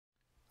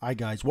Hi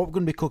guys, what we're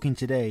going to be cooking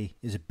today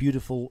is a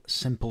beautiful,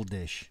 simple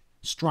dish.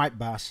 Striped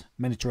bass,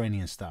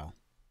 Mediterranean style.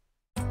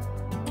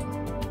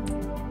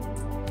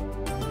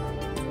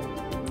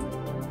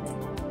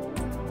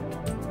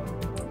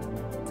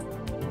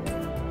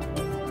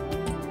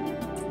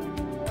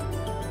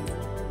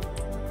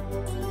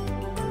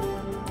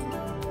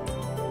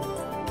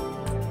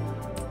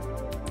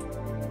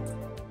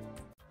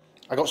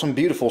 I got some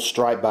beautiful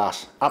striped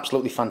bass,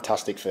 absolutely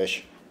fantastic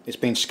fish. It's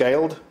been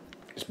scaled,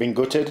 it's been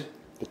gutted,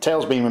 the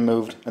tail's been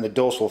removed and the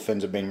dorsal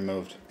fins have been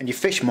removed. And your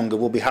fishmonger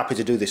will be happy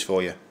to do this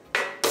for you.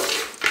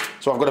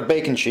 So I've got a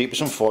baking sheet with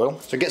some foil.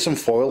 So get some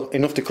foil,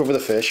 enough to cover the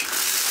fish.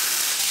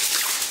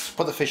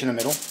 Put the fish in the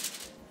middle.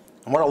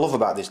 And what I love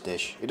about this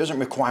dish, it doesn't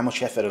require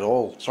much effort at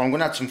all. So I'm going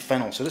to add some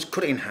fennel, so just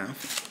cut it in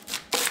half.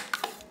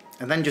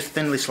 And then just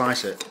thinly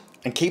slice it.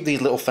 And keep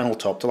these little fennel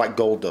tops to like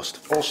gold dust.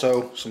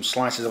 Also some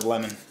slices of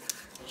lemon.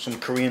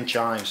 Some Korean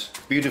chives,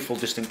 beautiful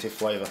distinctive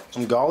flavour.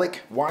 Some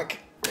garlic, whack,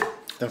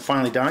 then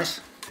finally dice.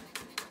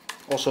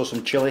 Also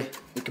some chilli,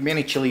 it can be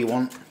any chilli you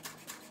want.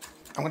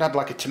 I'm going to add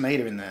like a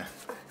tomato in there,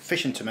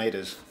 fish and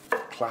tomatoes,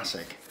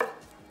 classic.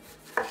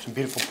 Some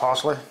beautiful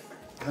parsley,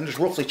 and then just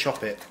roughly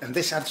chop it, and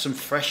this adds some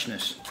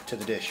freshness to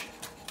the dish.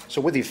 So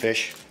with your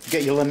fish,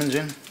 get your lemons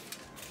in.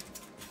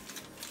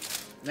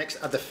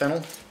 Next add the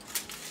fennel.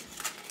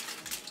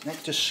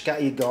 Next just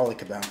scatter your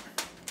garlic about.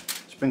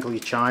 Sprinkle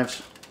your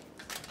chives.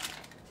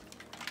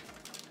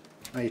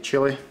 Now your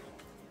chilli,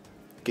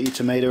 get your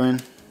tomato in,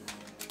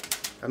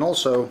 and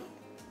also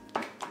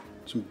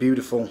some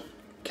beautiful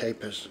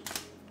capers.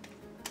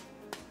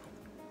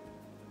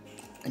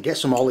 And get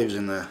some olives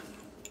in there,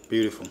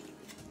 beautiful.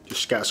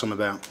 Just scatter some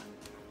about.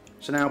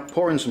 So now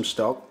pour in some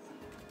stock,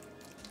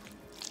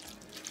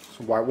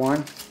 some white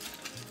wine,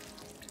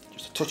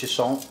 just a touch of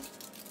salt,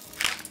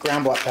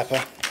 ground black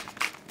pepper,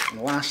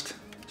 and last,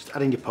 just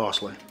add in your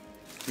parsley.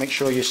 Make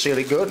sure you seal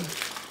it good.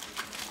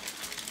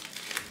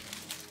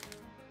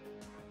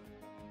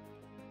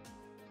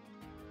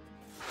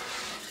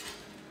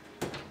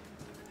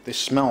 This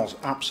smells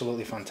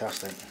absolutely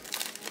fantastic.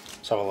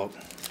 Let's have a look.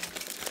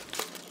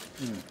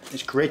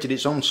 It's created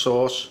its own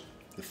sauce.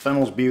 The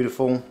fennel's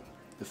beautiful.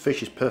 The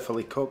fish is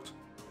perfectly cooked.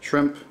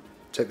 Shrimp,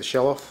 take the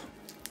shell off.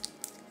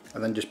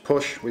 And then just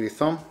push with your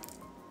thumb.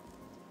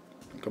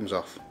 It comes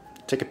off.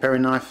 Take a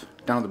paring knife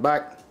down the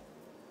back.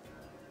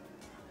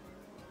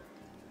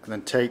 And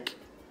then take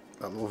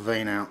that little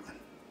vein out.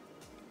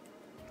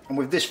 And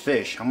with this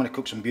fish, I'm going to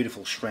cook some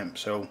beautiful shrimp.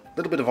 So a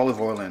little bit of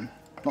olive oil in,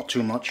 not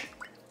too much.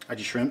 Add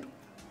your shrimp.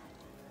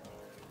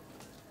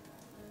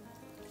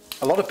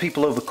 A lot of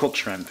people overcook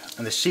shrimp,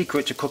 and the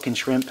secret to cooking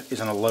shrimp is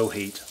on a low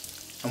heat.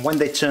 And when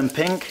they turn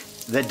pink,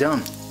 they're done.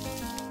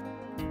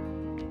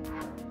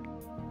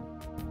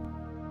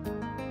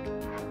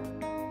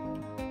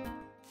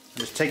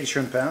 Just take your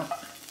shrimp out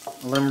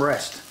and let them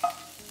rest.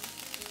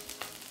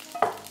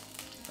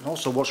 And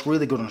also what's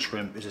really good on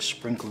shrimp is a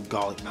sprinkle of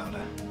garlic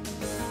powder.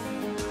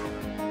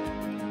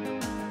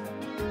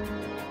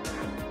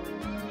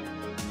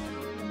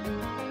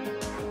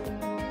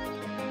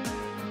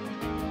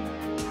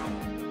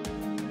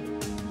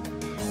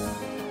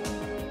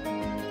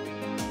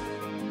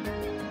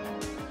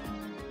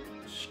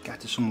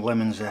 Scatter some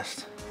lemon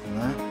zest in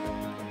there.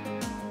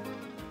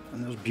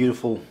 And those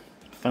beautiful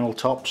fennel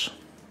tops.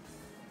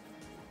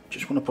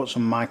 Just want to put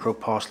some micro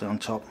parsley on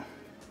top.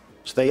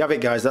 So there you have it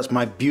guys, that's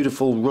my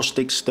beautiful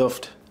rustic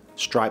stuffed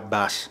striped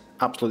bass.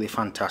 Absolutely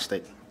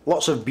fantastic.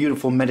 Lots of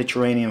beautiful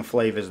Mediterranean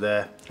flavours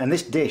there. And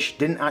this dish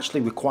didn't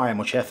actually require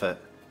much effort.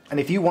 And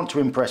if you want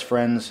to impress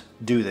friends,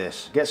 do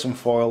this. Get some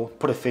foil,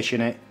 put a fish in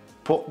it,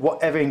 put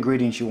whatever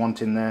ingredients you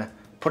want in there,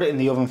 put it in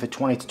the oven for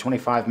 20 to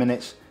 25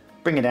 minutes,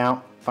 bring it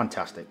out,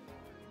 fantastic.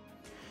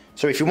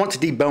 So if you want to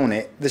debone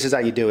it, this is how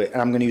you do it,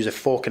 and I'm going to use a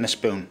fork and a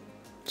spoon.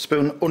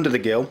 Spoon under the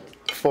gill,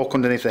 fork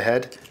underneath the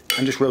head,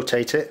 and just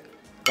rotate it.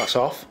 That's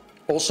off.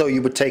 Also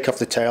you would take off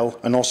the tail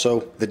and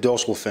also the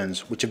dorsal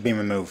fins, which have been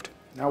removed.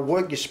 Now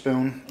work your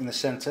spoon in the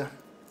centre,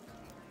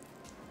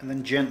 and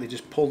then gently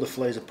just pull the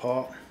fillets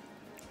apart.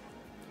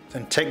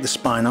 Then take the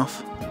spine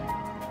off.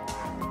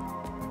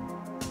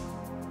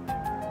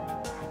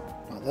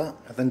 Like that.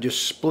 And then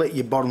just split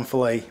your bottom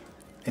fillet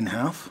in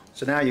half.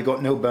 So now you've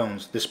got no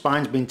bones. The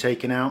spine's been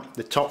taken out,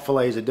 the top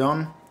fillets are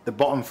done, the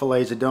bottom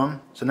fillets are done.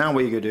 So now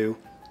what you're going to do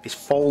is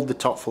fold the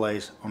top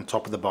fillets on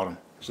top of the bottom.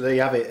 So there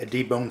you have it, a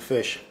deboned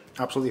fish.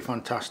 Absolutely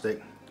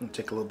fantastic. I'm going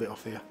to take a little bit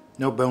off here.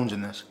 No bones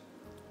in this.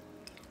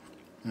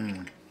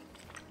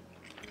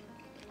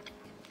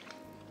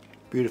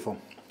 Beautiful.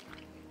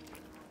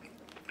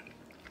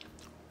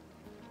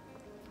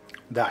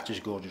 That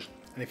is gorgeous.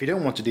 And if you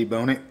don't want to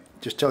debone it,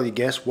 just tell your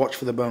guests, watch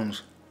for the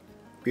bones.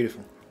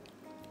 Beautiful.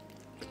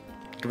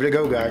 Give it a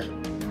go guys.